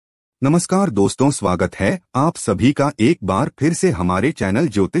नमस्कार दोस्तों, स्वागत है आप सभी का एक बार फिर से हमारे चैनल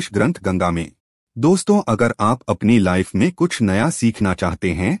ज्योतिष ग्रंथ गंगा में। दोस्तों, अगर आप अपनी लाइफ में कुछ नया सीखना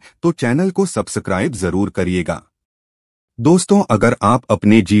चाहते हैं तो चैनल को सब्सक्राइब जरूर करिएगा। दोस्तों, अगर आप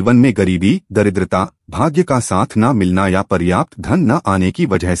अपने जीवन में गरीबी, दरिद्रता, भाग्य का साथ न मिलना या पर्याप्त धन न आने की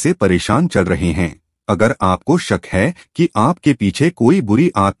वजह से परेशान चल रहे हैं, अगर आपको शक है कि आपके पीछे कोई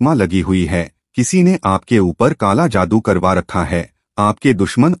बुरी आत्मा लगी हुई है, किसी ने आपके ऊपर काला जादू करवा रखा है, आपके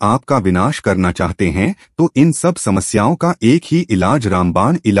दुश्मन आपका विनाश करना चाहते हैं, तो इन सब समस्याओं का एक ही इलाज,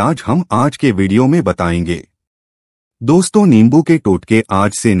 रामबाण इलाज हम आज के वीडियो में बताएंगे। दोस्तों, नींबू के टोटके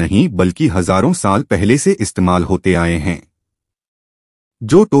आज से नहीं बल्कि हजारों साल पहले से इस्तेमाल होते आए हैं।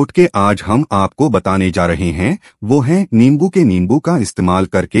 जो टोटके आज हम आपको बताने जा रहे हैं वो हैं नींबू का इस्तेमाल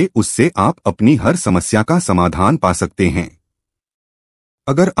करके उससे आप अपनी हर समस्या का समाधान पा सकते हैं।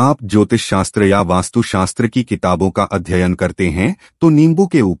 अगर आप ज्योतिष शास्त्र या वास्तु शास्त्र की किताबों का अध्ययन करते हैं तो नींबू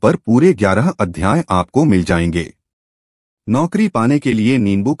के ऊपर पूरे 11 अध्याय आपको मिल जाएंगे। नौकरी पाने के लिए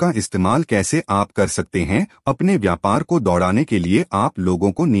नींबू का इस्तेमाल कैसे आप कर सकते हैं, अपने व्यापार को दौड़ाने के लिए आप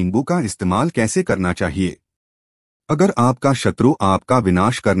लोगों को नींबू का इस्तेमाल कैसे करना चाहिए, अगर आपका शत्रु आपका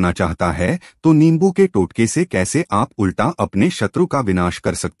विनाश करना चाहता है तो नींबू के टोटके से कैसे आप उल्टा अपने शत्रु का विनाश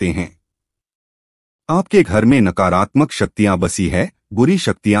कर सकते हैं। आपके घर में नकारात्मक शक्तियां बसी है, बुरी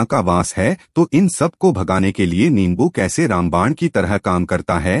शक्तियां का वास है, तो इन सब को भगाने के लिए नींबू कैसे रामबाण की तरह काम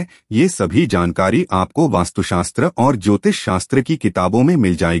करता है, ये सभी जानकारी आपको वास्तुशास्त्र और ज्योतिष शास्त्र की किताबों में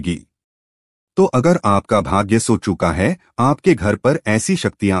मिल जाएगी। तो अगर आपका भाग्य सो चुका है, आपके घर पर ऐसी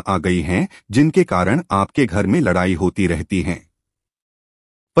शक्तियां आ गई हैं जिनके कारण आपके घर में लड़ाई होती रहती हैं,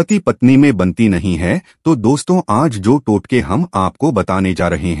 पति पत्नी में बनती नहीं है, तो दोस्तों आज जो टोटके हम आपको बताने जा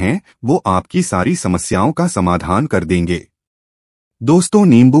रहे हैं वो आपकी सारी समस्याओं का समाधान कर देंगे। दोस्तों,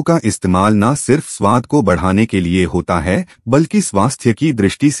 नींबू का इस्तेमाल न सिर्फ स्वाद को बढ़ाने के लिए होता है बल्कि स्वास्थ्य की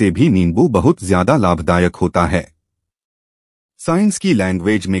दृष्टि से भी नींबू बहुत ज्यादा लाभदायक होता है। साइंस की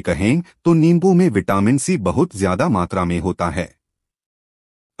लैंग्वेज में कहें तो नींबू में विटामिन सी बहुत ज्यादा मात्रा में होता है।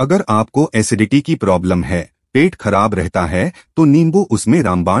 अगर आपको एसिडिटी की प्रॉब्लम है, पेट खराब रहता है, तो नींबू उसमें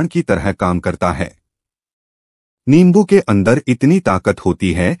रामबाण की तरह काम करता है। नींबू के अंदर इतनी ताकत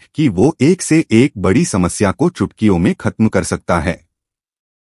होती है कि वो एक से एक बड़ी समस्या को चुटकियों में खत्म कर सकता है।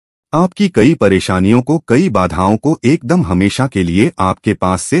 आपकी कई परेशानियों को, कई बाधाओं को एकदम हमेशा के लिए आपके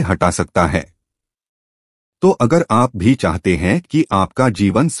पास से हटा सकता है। तो अगर आप भी चाहते हैं कि आपका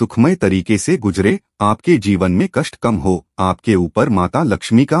जीवन सुखमय तरीके से गुजरे, आपके जीवन में कष्ट कम हो, आपके ऊपर माता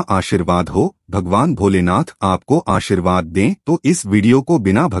लक्ष्मी का आशीर्वाद हो, भगवान भोलेनाथ आपको आशीर्वाद दें, तो इस वीडियो को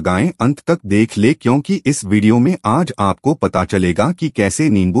बिना भगाएं अंत तक देख ले, क्योंकि इस वीडियो में आज आपको पता चलेगा कि कैसे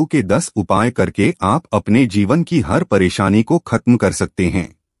नींबू के 10 उपाय करके आप अपने जीवन की हर परेशानी को खत्म कर सकते हैं।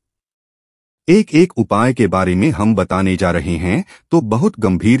 एक एक उपाय के बारे में हम बताने जा रहे हैं, तो बहुत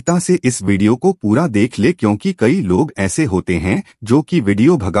गंभीरता से इस वीडियो को पूरा देख ले, क्योंकि कई लोग ऐसे होते हैं जो कि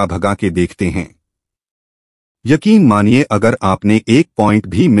वीडियो भगा भगा के देखते हैं। यकीन मानिए, अगर आपने एक पॉइंट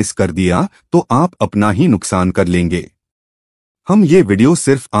भी मिस कर दिया तो आप अपना ही नुकसान कर लेंगे। हम ये वीडियो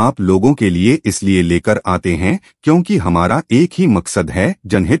सिर्फ आप लोगों के लिए इसलिए लेकर आते हैं क्योंकि हमारा एक ही मकसद है,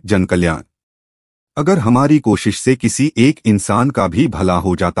 जनहित जन कल्याण। अगर हमारी कोशिश से किसी एक इंसान का भी भला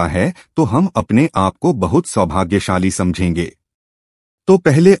हो जाता है तो हम अपने आप को बहुत सौभाग्यशाली समझेंगे। तो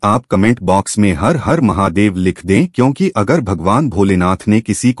पहले आप कमेंट बॉक्स में हर हर महादेव लिख दें, क्योंकि अगर भगवान भोलेनाथ ने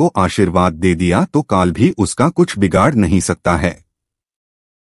किसी को आशीर्वाद दे दिया तो काल भी उसका कुछ बिगाड़ नहीं सकता है।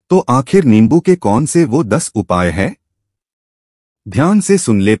 तो आखिर नींबू के कौन से वो 10 उपाय है, ध्यान से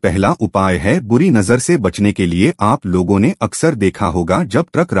सुन ले। पहला उपाय है बुरी नजर से बचने के लिए। आप लोगों ने अक्सर देखा होगा, जब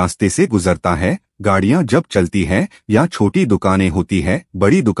ट्रक रास्ते से गुजरता है, गाड़ियां जब चलती है, या छोटी दुकानें होती है,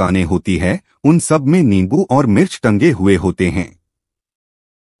 बड़ी दुकानें होती है, उन सब में नींबू और मिर्च टंगे हुए होते हैं।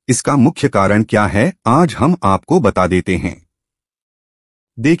 इसका मुख्य कारण क्या है, आज हम आपको बता देते हैं।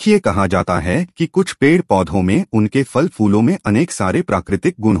 देखिए, कहा जाता है कि कुछ पेड़ पौधों में, उनके फल फूलों में अनेक सारे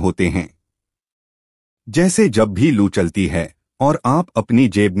प्राकृतिक गुण होते हैं। जैसे जब भी लू चलती है और आप अपनी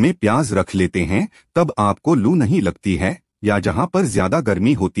जेब में प्याज रख लेते हैं, तब आपको लू नहीं लगती है, या जहां पर ज्यादा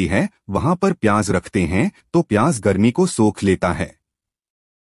गर्मी होती है वहां पर प्याज रखते हैं तो प्याज गर्मी को सोख लेता है।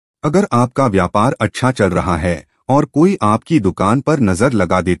 अगर आपका व्यापार अच्छा चल रहा है और कोई आपकी दुकान पर नजर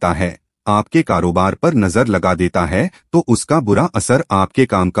लगा देता है, आपके कारोबार पर नजर लगा देता है, तो उसका बुरा असर आपके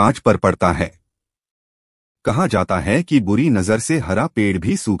कामकाज पर पड़ता है। कहा जाता है कि बुरी नजर से हरा पेड़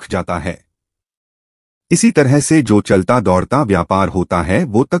भी सूख जाता है। इसी तरह से जो चलता दौड़ता व्यापार होता है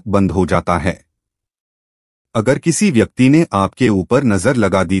वो तक बंद हो जाता है। अगर किसी व्यक्ति ने आपके ऊपर नजर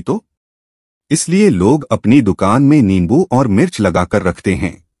लगा दी तो इसलिए लोग अपनी दुकान में नींबू और मिर्च लगाकर रखते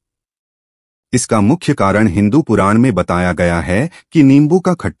हैं। इसका मुख्य कारण हिंदू पुराण में बताया गया है कि नींबू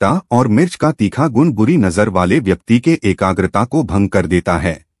का खट्टा और मिर्च का तीखा गुण बुरी नजर वाले व्यक्ति के एकाग्रता को भंग कर देता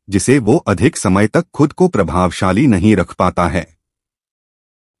है, जिसे वो अधिक समय तक खुद को प्रभावशाली नहीं रख पाता है।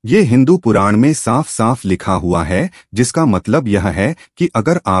 ये हिंदू पुराण में साफ साफ लिखा हुआ है, जिसका मतलब यह है कि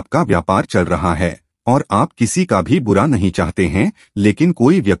अगर आपका व्यापार चल रहा है और आप किसी का भी बुरा नहीं चाहते हैं, लेकिन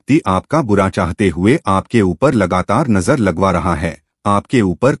कोई व्यक्ति आपका बुरा चाहते हुए आपके ऊपर लगातार नजर लगवा रहा है, आपके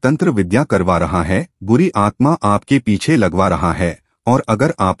ऊपर तंत्र विद्या करवा रहा है, बुरी आत्मा आपके पीछे लगवा रहा है, और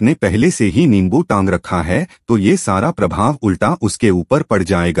अगर आपने पहले से ही नींबू टांग रखा है तो ये सारा प्रभाव उल्टा उसके ऊपर पड़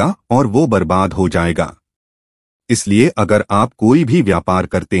जाएगा और वो बर्बाद हो जाएगा। इसलिए अगर आप कोई भी व्यापार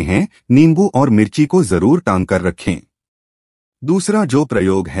करते हैं, नींबू और मिर्ची को जरूर टांग कर रखें। दूसरा जो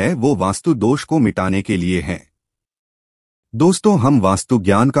प्रयोग है वो वास्तु दोष को मिटाने के लिए है। दोस्तों, हम वास्तु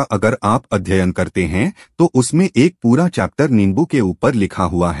ज्ञान का अगर आप अध्ययन करते हैं तो उसमें एक पूरा चैप्टर नींबू के ऊपर लिखा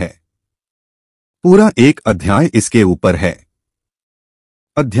हुआ है। पूरा एक अध्याय इसके ऊपर है।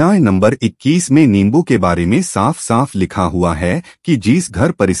 अध्याय नंबर 21 में नींबू के बारे में साफ साफ लिखा हुआ है कि जिस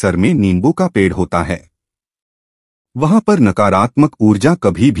घर परिसर में नींबू का पेड़ होता है वहां पर नकारात्मक ऊर्जा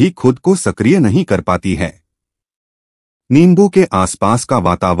कभी भी खुद को सक्रिय नहीं कर पाती है। नींबू के आसपास का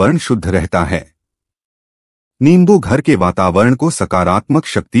वातावरण शुद्ध रहता है। नींबू घर के वातावरण को सकारात्मक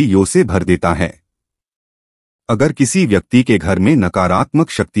शक्तियों से भर देता है। अगर किसी व्यक्ति के घर में नकारात्मक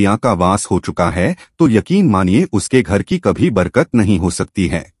शक्तियां का वास हो चुका है तो यकीन मानिए उसके घर की कभी बरकत नहीं हो सकती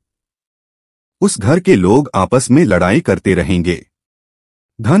है। उस घर के लोग आपस में लड़ाई करते रहेंगे,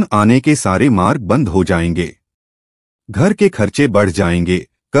 धन आने के सारे मार्ग बंद हो जाएंगे, घर के खर्चे बढ़ जाएंगे,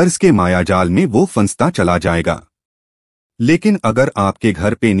 कर्ज के मायाजाल में वो फंसता चला जाएगा। लेकिन अगर आपके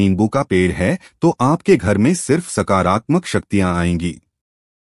घर पे नींबू का पेड़ है तो आपके घर में सिर्फ सकारात्मक शक्तियां आएंगी।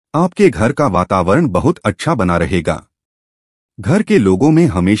 आपके घर का वातावरण बहुत अच्छा बना रहेगा। घर के लोगों में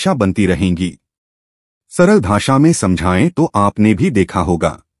हमेशा बनती रहेंगी। सरल भाषा में समझाएं तो आपने भी देखा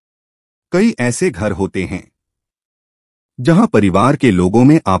होगा, कई ऐसे घर होते हैं जहां परिवार के लोगों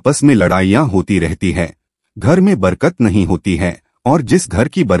में आपस में लड़ाइयां होती रहती है, घर में बरकत नहीं होती है, और जिस घर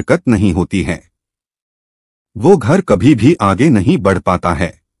की बरकत नहीं होती है वो घर कभी भी आगे नहीं बढ़ पाता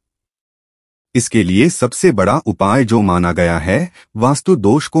है। इसके लिए सबसे बड़ा उपाय जो माना गया है वास्तु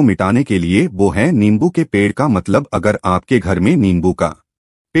दोष को मिटाने के लिए वो है नींबू के पेड़ का मतलब अगर आपके घर में नींबू का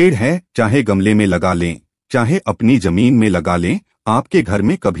पेड़ है, चाहे गमले में लगा लें चाहे अपनी जमीन में लगा लें, आपके घर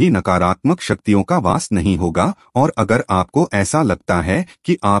में कभी नकारात्मक शक्तियों का वास नहीं होगा। और अगर आपको ऐसा लगता है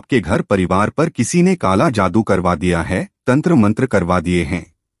कि आपके घर परिवार पर किसी ने काला जादू करवा दिया है, तंत्र मंत्र करवा दिए हैं,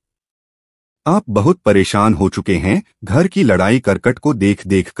 आप बहुत परेशान हो चुके हैं घर की लड़ाई करकट को देख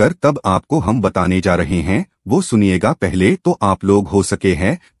देख कर, तब आपको हम बताने जा रहे हैं वो सुनिएगा। पहले तो आप लोग हो सके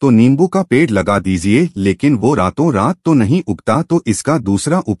हैं तो नींबू का पेड़ लगा दीजिए, लेकिन वो रातों रात तो नहीं उगता, तो इसका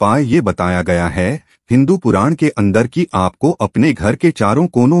दूसरा उपाय ये बताया गया है हिंदू पुराण के अंदर कि आपको अपने घर के चारों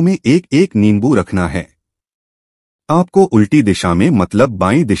कोनों में एक एक नींबू रखना है। आपको उल्टी दिशा में मतलब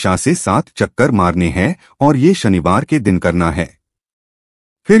बाईं दिशा से 7 चक्कर मारने हैं और ये शनिवार के दिन करना है।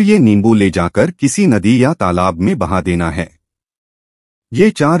 फिर ये नींबू ले जाकर किसी नदी या तालाब में बहा देना है। ये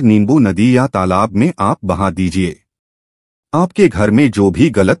 4 नींबू नदी या तालाब में आप बहा दीजिए। आपके घर में जो भी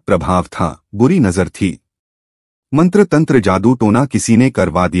गलत प्रभाव था, बुरी नजर थी, मंत्र तंत्र जादू टोना किसी ने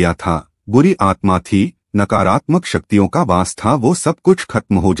करवा दिया था, बुरी आत्मा थी, नकारात्मक शक्तियों का वास था, वो सब कुछ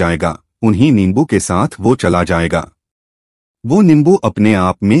खत्म हो जाएगा। उन्हीं नींबू के साथ वो चला जाएगा। वो नींबू अपने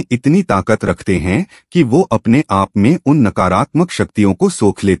आप में इतनी ताकत रखते हैं कि वो अपने आप में उन नकारात्मक शक्तियों को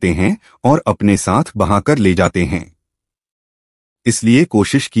सोख लेते हैं और अपने साथ बहाकर ले जाते हैं। इसलिए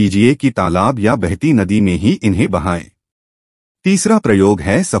कोशिश कीजिए कि तालाब या बहती नदी में ही इन्हें बहाएं। तीसरा प्रयोग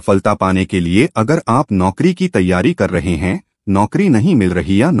है सफलता पाने के लिए अगर आप नौकरी की तैयारी कर रहे हैं, नौकरी नहीं मिल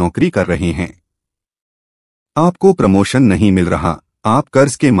रही या नौकरी कर रहे हैं, आपको प्रमोशन नहीं मिल रहा, आप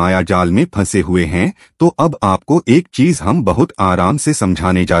कर्ज के माया जाल में फंसे हुए हैं, तो अब आपको एक चीज हम बहुत आराम से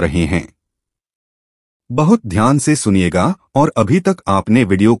समझाने जा रहे हैं। बहुत ध्यान से सुनिएगा, और अभी तक आपने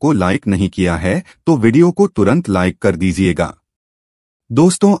वीडियो को लाइक नहीं किया है तो वीडियो को तुरंत लाइक कर दीजिएगा।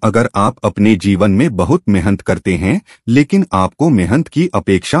 दोस्तों, अगर आप अपने जीवन में बहुत मेहनत करते हैं लेकिन आपको मेहनत की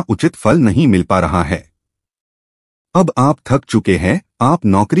अपेक्षा उचित फल नहीं मिल पा रहा है, अब आप थक चुके हैं, आप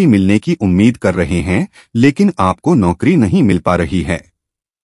नौकरी मिलने की उम्मीद कर रहे हैं लेकिन आपको नौकरी नहीं मिल पा रही है,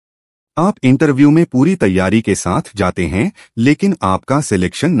 आप इंटरव्यू में पूरी तैयारी के साथ जाते हैं लेकिन आपका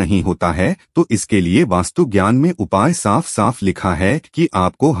सिलेक्शन नहीं होता है, तो इसके लिए वास्तु ज्ञान में उपाय साफ साफ लिखा है कि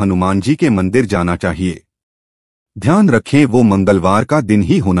आपको हनुमान जी के मंदिर जाना चाहिए। ध्यान रखें वो मंगलवार का दिन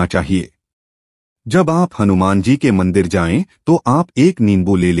ही होना चाहिए। जब आप हनुमान जी के मंदिर जाएं तो आप 1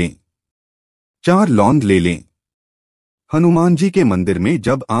 नींबू ले लें, 4 लौंग ले लें, हनुमान जी के मंदिर में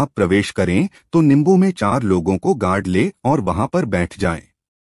जब आप प्रवेश करें तो नींबू में 4 लोगों को गाड़ ले और वहां पर बैठ जाएं।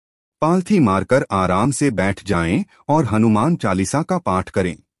 पालथी मारकर आराम से बैठ जाएं और हनुमान चालीसा का पाठ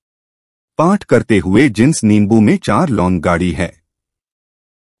करें। पाठ करते हुए जिस नींबू में 4 लौंग गाड़ी है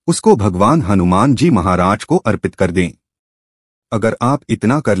उसको भगवान हनुमान जी महाराज को अर्पित कर दें। अगर आप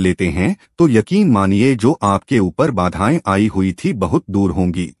इतना कर लेते हैं तो यकीन मानिए जो आपके ऊपर बाधाएं आई हुई थी बहुत दूर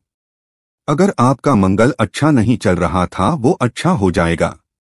होंगी। अगर आपका मंगल अच्छा नहीं चल रहा था वो अच्छा हो जाएगा।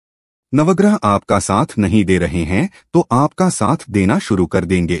 नवग्रह आपका साथ नहीं दे रहे हैं तो आपका साथ देना शुरू कर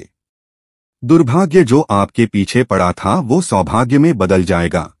देंगे। दुर्भाग्य जो आपके पीछे पड़ा था वो सौभाग्य में बदल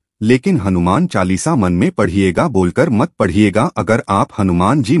जाएगा। लेकिन हनुमान चालीसा मन में पढ़िएगा, बोलकर मत पढ़िएगा। अगर आप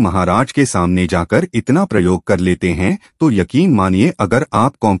हनुमान जी महाराज के सामने जाकर इतना प्रयोग कर लेते हैं तो यकीन मानिए अगर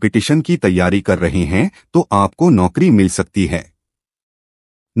आप कंपटीशन की तैयारी कर रहे हैं तो आपको नौकरी मिल सकती है।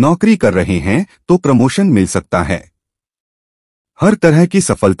 नौकरी कर रहे हैं तो प्रमोशन मिल सकता है। हर तरह की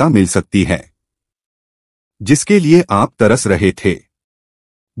सफलता मिल सकती है जिसके लिए आप तरस रहे थे।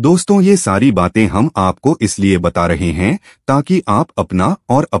 दोस्तों, ये सारी बातें हम आपको इसलिए बता रहे हैं ताकि आप अपना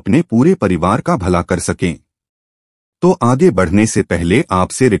और अपने पूरे परिवार का भला कर सकें। तो आगे बढ़ने से पहले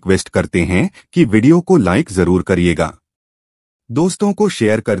आपसे रिक्वेस्ट करते हैं कि वीडियो को लाइक जरूर करिएगा, दोस्तों को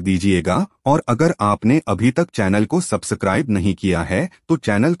शेयर कर दीजिएगा और अगर आपने अभी तक चैनल को सब्सक्राइब नहीं किया है तो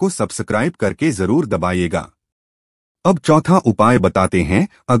चैनल को सब्सक्राइब करके जरूर दबाइएगा। अब चौथा उपाय बताते हैं।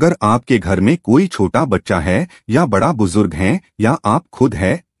 अगर आपके घर में कोई छोटा बच्चा है या बड़ा बुजुर्ग है या आप खुद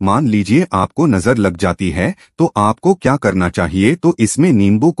है, मान लीजिए आपको नजर लग जाती है तो आपको क्या करना चाहिए, तो इसमें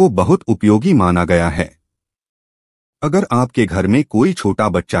नींबू को बहुत उपयोगी माना गया है। अगर आपके घर में कोई छोटा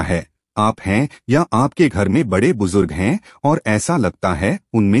बच्चा है, आप हैं या आपके घर में बड़े बुजुर्ग हैं और ऐसा लगता है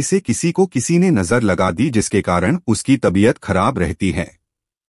उनमें से किसी को किसी ने नजर लगा दी जिसके कारण उसकी तबीयत खराब रहती है,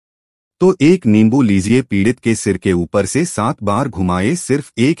 तो एक नींबू लीजिए, पीड़ित के सिर के ऊपर से 7 बार घुमाए।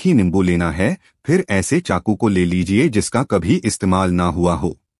 सिर्फ एक ही नींबू लेना है। फिर ऐसे चाकू को ले लीजिए जिसका कभी इस्तेमाल ना हुआ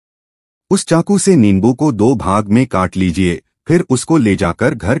हो। उस चाकू से नींबू को 2 भाग में काट लीजिए। फिर उसको ले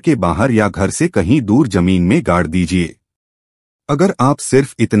जाकर घर के बाहर या घर से कहीं दूर जमीन में गाड़ दीजिए। अगर आप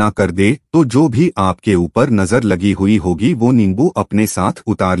सिर्फ इतना कर दे तो जो भी आपके ऊपर नजर लगी हुई होगी वो नींबू अपने साथ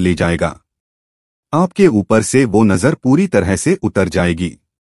उतार ले जाएगा। आपके ऊपर से वो नजर पूरी तरह से उतर जाएगी।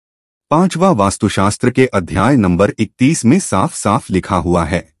 5वां वास्तुशास्त्र के अध्याय नंबर 31 में साफ साफ लिखा हुआ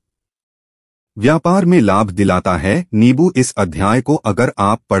है, व्यापार में लाभ दिलाता है नींबू। इस अध्याय को अगर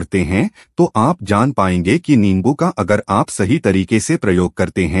आप पढ़ते हैं तो आप जान पाएंगे कि नींबू का अगर आप सही तरीके से प्रयोग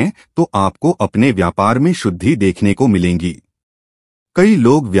करते हैं तो आपको अपने व्यापार में शुद्धि देखने को मिलेंगी। कई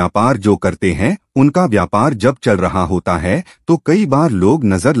लोग व्यापार जो करते हैं उनका व्यापार जब चल रहा होता है तो कई बार लोग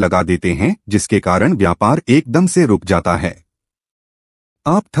नजर लगा देते हैं जिसके कारण व्यापार एकदम से रुक जाता है।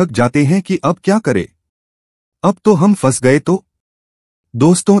 आप थक जाते हैं कि अब क्या करें, अब तो हम फंस गए। तो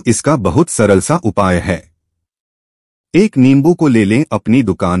दोस्तों, इसका बहुत सरल सा उपाय है। एक नींबू को ले लें अपनी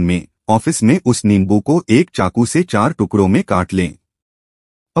दुकान में, ऑफिस में उस नींबू को एक चाकू से 4 टुकड़ों में काट लें।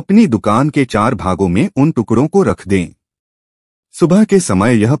 अपनी दुकान के 4 भागों में उन टुकड़ों को रख दें। सुबह के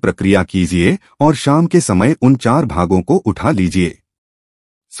समय यह प्रक्रिया कीजिए और शाम के समय उन 4 भागों को उठा लीजिए।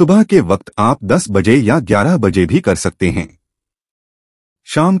 सुबह के वक्त आप 10 बजे या 11 बजे भी कर सकते हैं।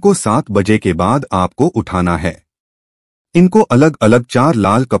 शाम को 7 बजे के बाद आपको उठाना है। इनको अलग अलग 4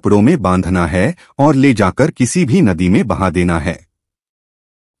 लाल कपड़ों में बांधना है और ले जाकर किसी भी नदी में बहा देना है।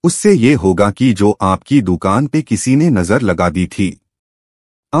 उससे ये होगा कि जो आपकी दुकान पे किसी ने नजर लगा दी थी,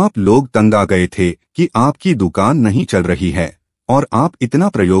 आप लोग तंग आ गए थे कि आपकी दुकान नहीं चल रही है और आप इतना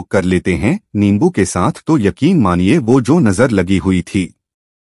प्रयोग कर लेते हैं नींबू के साथ, तो यकीन मानिए वो जो नजर लगी हुई थी,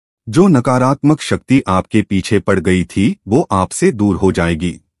 जो नकारात्मक शक्ति आपके पीछे पड़ गई थी, वो आपसे दूर हो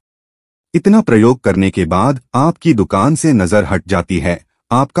जाएगी। इतना प्रयोग करने के बाद आपकी दुकान से नजर हट जाती है।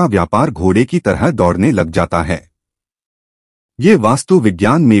 आपका व्यापार घोड़े की तरह दौड़ने लग जाता है। ये वास्तु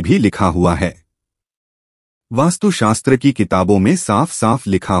विज्ञान में भी लिखा हुआ है। वास्तुशास्त्र की किताबों में साफ साफ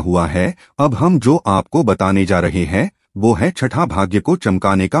लिखा हुआ है। अब हम जो आपको बताने जा रहे हैं वो है छठा भाग्य को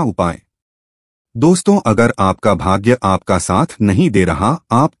चमकाने का उपाय। दोस्तों, अगर आपका भाग्य आपका साथ नहीं दे रहा,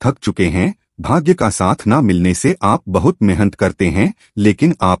 आप थक चुके हैं, भाग्य का साथ ना मिलने से आप बहुत मेहनत करते हैं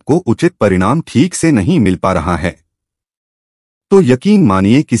लेकिन आपको उचित परिणाम ठीक से नहीं मिल पा रहा है, तो यकीन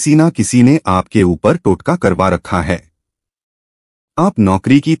मानिए किसी ना किसी ने आपके ऊपर टोटका करवा रखा है। आप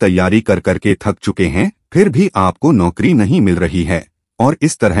नौकरी की तैयारी कर करके थक चुके हैं, फिर भी आपको नौकरी नहीं मिल रही है और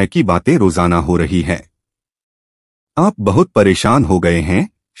इस तरह की बातें रोजाना हो रही है। आप बहुत परेशान हो गए हैं,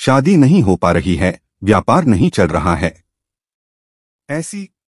 शादी नहीं हो पा रही है, व्यापार नहीं चल रहा है। ऐसी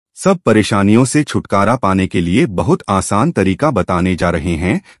सब परेशानियों से छुटकारा पाने के लिए बहुत आसान तरीका बताने जा रहे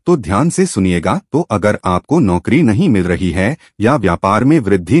हैं, तो ध्यान से सुनिएगा। तो अगर आपको नौकरी नहीं मिल रही है या व्यापार में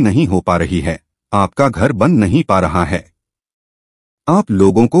वृद्धि नहीं हो पा रही है, आपका घर बन नहीं पा रहा है, आप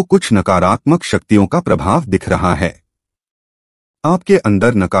लोगों को कुछ नकारात्मक शक्तियों का प्रभाव दिख रहा है, आपके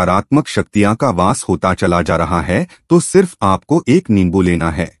अंदर नकारात्मक शक्तियां का वास होता चला जा रहा है, तो सिर्फ आपको एक नींबू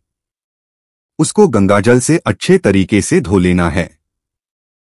लेना है, उसको गंगाजल से अच्छे तरीके से धो लेना है।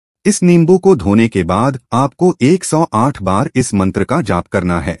 इस नींबू को धोने के बाद आपको 108 बार इस मंत्र का जाप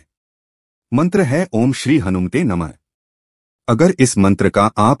करना है। मंत्र है ओम श्री हनुमते नमः। अगर इस मंत्र का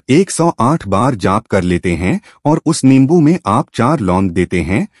आप 108 बार जाप कर लेते हैं और उस नींबू में आप 4 लौंग देते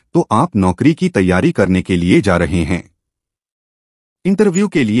हैं, तो आप नौकरी की तैयारी करने के लिए जा रहे हैं, इंटरव्यू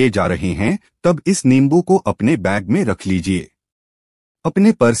के लिए जा रहे हैं, तब इस नींबू को अपने बैग में रख लीजिए,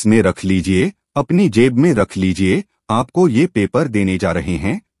 अपने पर्स में रख लीजिए, अपनी जेब में रख लीजिए। आपको ये पेपर देने जा रहे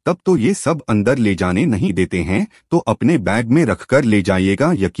हैं, तब तो ये सब अंदर ले जाने नहीं देते हैं, तो अपने बैग में रखकर ले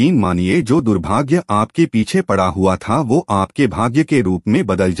जाइएगा। यकीन मानिए, जो दुर्भाग्य आपके पीछे पड़ा हुआ था वो आपके भाग्य के रूप में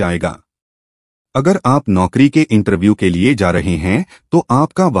बदल जाएगा। अगर आप नौकरी के इंटरव्यू के लिए जा रहे हैं तो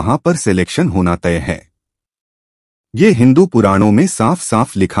आपका वहां पर सिलेक्शन होना तय है। ये हिंदू पुराणों में साफ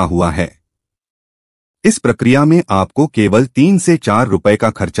साफ लिखा हुआ है। इस प्रक्रिया में आपको केवल 3 से 4 रुपए का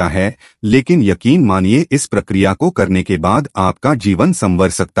खर्चा है, लेकिन यकीन मानिए इस प्रक्रिया को करने के बाद आपका जीवन संवर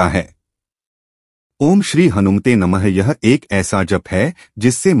सकता है। ओम श्री हनुमते नमः यह एक ऐसा जप है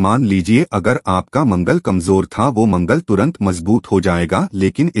जिससे मान लीजिए अगर आपका मंगल कमजोर था वो मंगल तुरंत मजबूत हो जाएगा।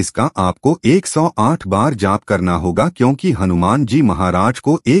 लेकिन इसका आपको 108 बार जाप करना होगा, क्योंकि हनुमान जी महाराज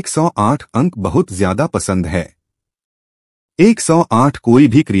को 108 अंक बहुत ज्यादा पसंद है। 108 कोई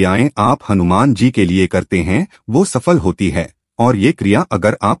भी क्रियाएं आप हनुमान जी के लिए करते हैं वो सफल होती है, और ये क्रिया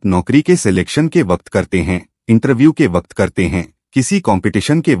अगर आप नौकरी के सिलेक्शन के वक्त करते हैं, इंटरव्यू के वक्त करते हैं, किसी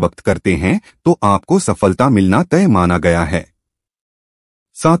कंपटीशन के वक्त करते हैं, तो आपको सफलता मिलना तय माना गया है।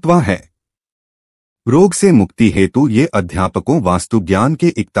 7वां है रोग से मुक्ति हेतु। ये अध्यापकों वास्तु ज्ञान के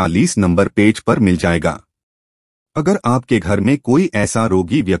 41 नंबर पेज पर मिल जाएगा। अगर आपके घर में कोई ऐसा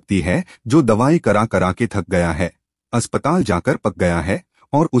रोगी व्यक्ति है जो दवाई करा करा के थक गया है, अस्पताल जाकर पक गया है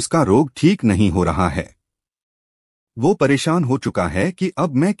और उसका रोग ठीक नहीं हो रहा है, वो परेशान हो चुका है कि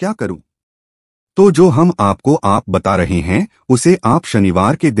अब मैं क्या करूं, तो जो हम आपको बता रहे हैं उसे आप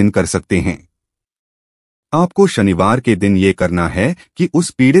शनिवार के दिन कर सकते हैं। आपको शनिवार के दिन ये करना है कि उस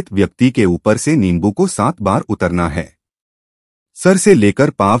पीड़ित व्यक्ति के ऊपर से नींबू को 7 बार उतरना है। सर से लेकर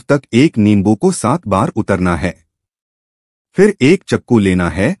पांव तक एक नींबू को 7 बार उतरना है। फिर एक चाकू लेना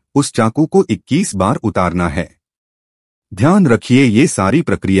है, उस चाकू को 21 बार उतारना है। ध्यान रखिए ये सारी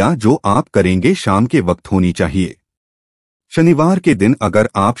प्रक्रिया जो आप करेंगे शाम के वक्त होनी चाहिए। शनिवार के दिन अगर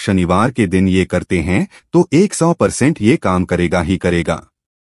आप शनिवार के दिन ये करते हैं तो 100% ये काम करेगा ही करेगा।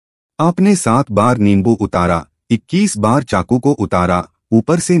 आपने 7 बार नींबू उतारा, 21 बार चाकू को उतारा,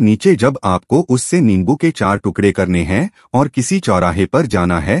 ऊपर से नीचे जब आपको उससे नींबू के 4 टुकड़े करने हैं और किसी चौराहे पर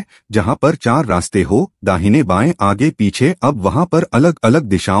जाना है जहां पर 4 रास्ते हो, दाहिने बाएं आगे पीछे। अब वहां पर अलग अलग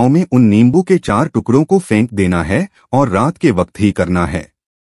दिशाओं में उन नींबू के 4 टुकड़ों को फेंक देना है और रात के वक्त ही करना है।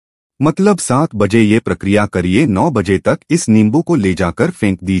 मतलब 7 बजे ये प्रक्रिया करिए, 9 बजे तक इस नींबू को ले जाकर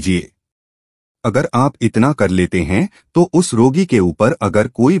फेंक दीजिए। अगर आप इतना कर लेते हैं तो उस रोगी के ऊपर अगर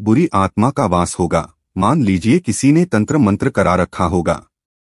कोई बुरी आत्मा का वास होगा, मान लीजिए किसी ने तंत्र मंत्र करा रखा होगा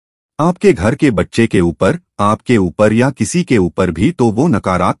आपके घर के बच्चे के ऊपर, आपके ऊपर या किसी के ऊपर भी, तो वो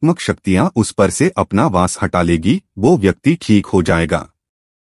नकारात्मक शक्तियां उस पर से अपना वास हटा लेगी, वो व्यक्ति ठीक हो जाएगा।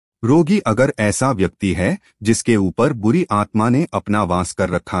 रोगी अगर ऐसा व्यक्ति है जिसके ऊपर बुरी आत्मा ने अपना वास कर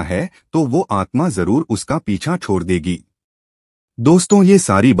रखा है तो वो आत्मा जरूर उसका पीछा छोड़ देगी। दोस्तों, ये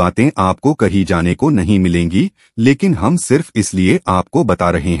सारी बातें आपको कहीं जाने को नहीं मिलेंगी, लेकिन हम सिर्फ इसलिए आपको बता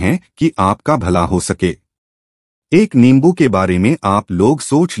रहे हैं कि आपका भला हो सके। एक नींबू के बारे में आप लोग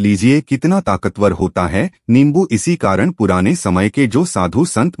सोच लीजिए कितना ताकतवर होता है नींबू। इसी कारण पुराने समय के जो साधु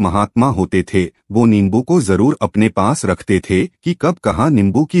संत महात्मा होते थे वो नींबू को जरूर अपने पास रखते थे कि कब कहाँ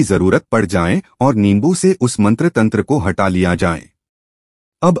नींबू की जरूरत पड़ जाए और नींबू से उस मंत्र तंत्र को हटा लिया जाए।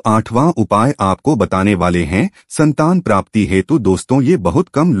 अब 8वां उपाय आपको बताने वाले हैं संतान प्राप्ति हेतु। दोस्तों, ये बहुत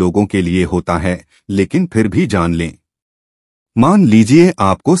कम लोगों के लिए होता है, लेकिन फिर भी जान लें। मान लीजिए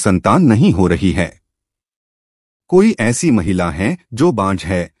आपको संतान नहीं हो रही है, कोई ऐसी महिला है जो बांझ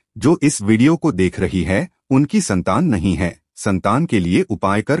है, जो इस वीडियो को देख रही है, उनकी संतान नहीं है, संतान के लिए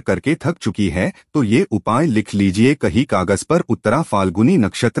उपाय कर करके थक चुकी है, तो ये उपाय लिख लीजिए कहीं कागज पर। उत्तरा फाल्गुनी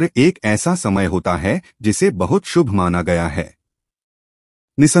नक्षत्र एक ऐसा समय होता है जिसे बहुत शुभ माना गया है।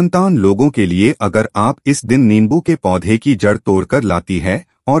 निसंतान लोगों के लिए अगर आप इस दिन नींबू के पौधे की जड़ तोड़कर लाती है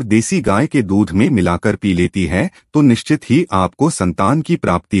और देसी गाय के दूध में मिलाकर पी लेती है तो निश्चित ही आपको संतान की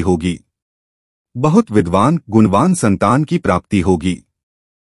प्राप्ति होगी। बहुत विद्वान गुणवान संतान की प्राप्ति होगी।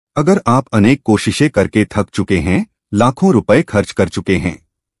 अगर आप अनेक कोशिशें करके थक चुके हैं, लाखों रुपए खर्च कर चुके हैं,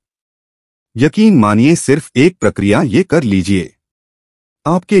 यकीन मानिए सिर्फ एक प्रक्रिया ये कर लीजिए,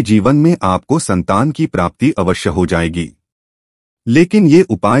 आपके जीवन में आपको संतान की प्राप्ति अवश्य हो जाएगी। लेकिन ये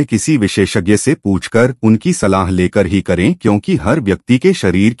उपाय किसी विशेषज्ञ से पूछकर उनकी सलाह लेकर ही करें, क्योंकि हर व्यक्ति के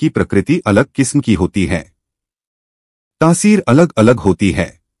शरीर की प्रकृति अलग किस्म की होती है, तासीर अलग अलग होती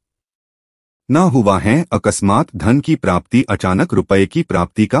है। ना हुआ है अकस्मात धन की प्राप्ति, अचानक रुपए की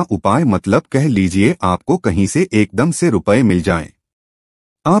प्राप्ति का उपाय, मतलब कह लीजिए आपको कहीं से एकदम से रुपए मिल जाएं।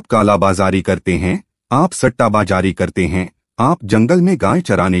 आप कालाबाजारी करते हैं, आप सट्टाबाजारी करते हैं, आप जंगल में गाय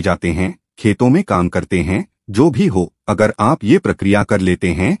चराने जाते हैं, खेतों में काम करते हैं, जो भी हो, अगर आप ये प्रक्रिया कर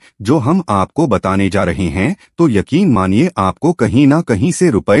लेते हैं जो हम आपको बताने जा रहे हैं तो यकीन मानिए आपको कहीं ना कहीं से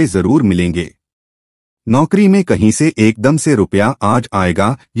रुपए जरूर मिलेंगे। नौकरी में कहीं से एकदम से रुपया आज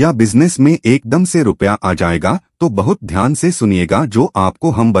आएगा या बिजनेस में एकदम से रुपया आ जाएगा, तो बहुत ध्यान से सुनिएगा जो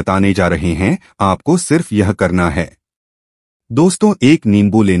आपको हम बताने जा रहे हैं। आपको सिर्फ यह करना है दोस्तों, एक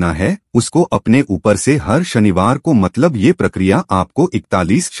नींबू लेना है, उसको अपने ऊपर से हर शनिवार को, मतलब ये प्रक्रिया आपको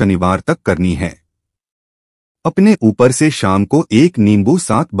 41 शनिवार तक करनी है। अपने ऊपर से शाम को एक नींबू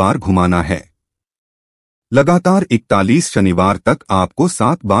 7 बार घुमाना है। लगातार 41 शनिवार तक आपको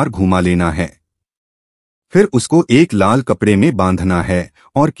 7 बार घुमा लेना है। फिर उसको एक लाल कपड़े में बांधना है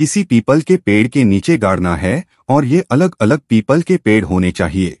और किसी पीपल के पेड़ के नीचे गाड़ना है, और ये अलग अलग पीपल के पेड़ होने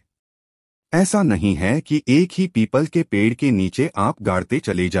चाहिए। ऐसा नहीं है कि एक ही पीपल के पेड़ के नीचे आप गाड़ते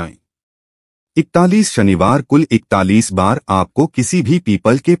चले जाएं। 41 शनिवार कुल 41 बार आपको किसी भी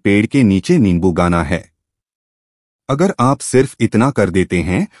पीपल के पेड़ के नीचे नींबू गाना है। अगर आप सिर्फ इतना कर देते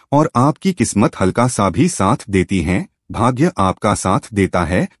हैं और आपकी किस्मत हल्का सा भी साथ देती है, भाग्य आपका साथ देता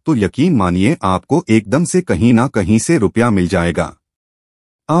है, तो यकीन मानिए आपको एकदम से कहीं ना कहीं से रुपया मिल जाएगा।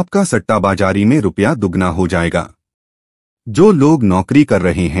 आपका सट्टाबाजारी में रुपया दुगना हो जाएगा। जो लोग नौकरी कर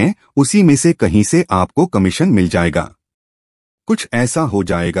रहे हैं उसी में से कहीं से आपको कमीशन मिल जाएगा। कुछ ऐसा हो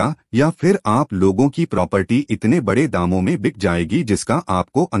जाएगा, या फिर आप लोगों की प्रॉपर्टी इतने बड़े दामों में बिक जाएगी जिसका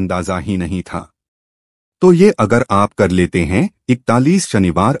आपको अंदाजा ही नहीं था। तो ये अगर आप कर लेते हैं, 41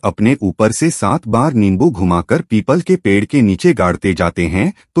 शनिवार अपने ऊपर से 7 बार नींबू घुमाकर पीपल के पेड़ के नीचे गाड़ते जाते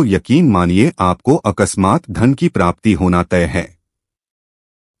हैं, तो यकीन मानिए आपको अकस्मात धन की प्राप्ति होना तय है।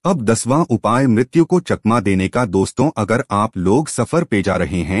 अब 10वां उपाय, मृत्यु को चकमा देने का। दोस्तों, अगर आप लोग सफर पे जा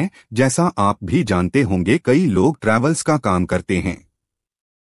रहे हैं, जैसा आप भी जानते होंगे कई लोग ट्रैवल्स का काम करते हैं,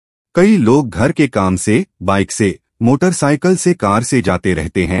 कई लोग घर के काम से, बाइक से, मोटरसाइकिल से, कार से जाते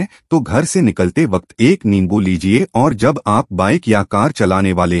रहते हैं, तो घर से निकलते वक्त एक नींबू लीजिए और जब आप बाइक या कार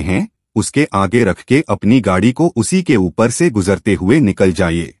चलाने वाले हैं उसके आगे रख के अपनी गाड़ी को उसी के ऊपर से गुजरते हुए निकल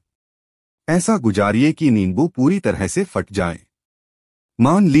जाइए। ऐसा गुजारिए कि नींबू पूरी तरह से फट जाए।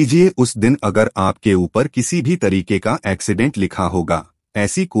 मान लीजिए उस दिन अगर आपके ऊपर किसी भी तरीके का एक्सीडेंट लिखा होगा,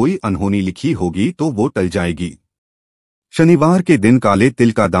 ऐसी कोई अनहोनी लिखी होगी, तो वो टल जाएगी। शनिवार के दिन काले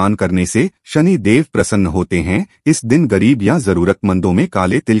तिल का दान करने से शनि देव प्रसन्न होते हैं। इस दिन गरीब या जरूरतमंदों में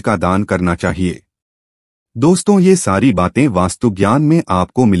काले तिल का दान करना चाहिए। दोस्तों, ये सारी बातें वास्तु ज्ञान में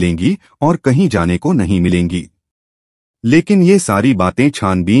आपको मिलेंगी और कहीं जाने को नहीं मिलेंगी, लेकिन ये सारी बातें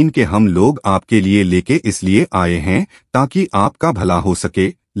छानबीन के हम लोग आपके लिए लेके इसलिए आए हैं ताकि आपका भला हो सके।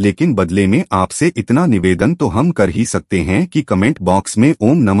 लेकिन बदले में आपसे इतना निवेदन तो हम कर ही सकते हैं कि कमेंट बॉक्स में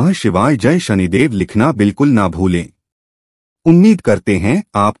ओम नमः शिवाय जय शनिदेव लिखना बिल्कुल ना भूलें। उम्मीद करते हैं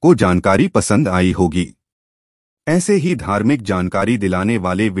आपको जानकारी पसंद आई होगी। ऐसे ही धार्मिक जानकारी दिलाने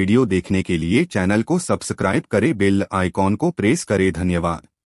वाले वीडियो देखने के लिए चैनल को सब्सक्राइब करें, बेल आइकॉन को प्रेस करें। धन्यवाद।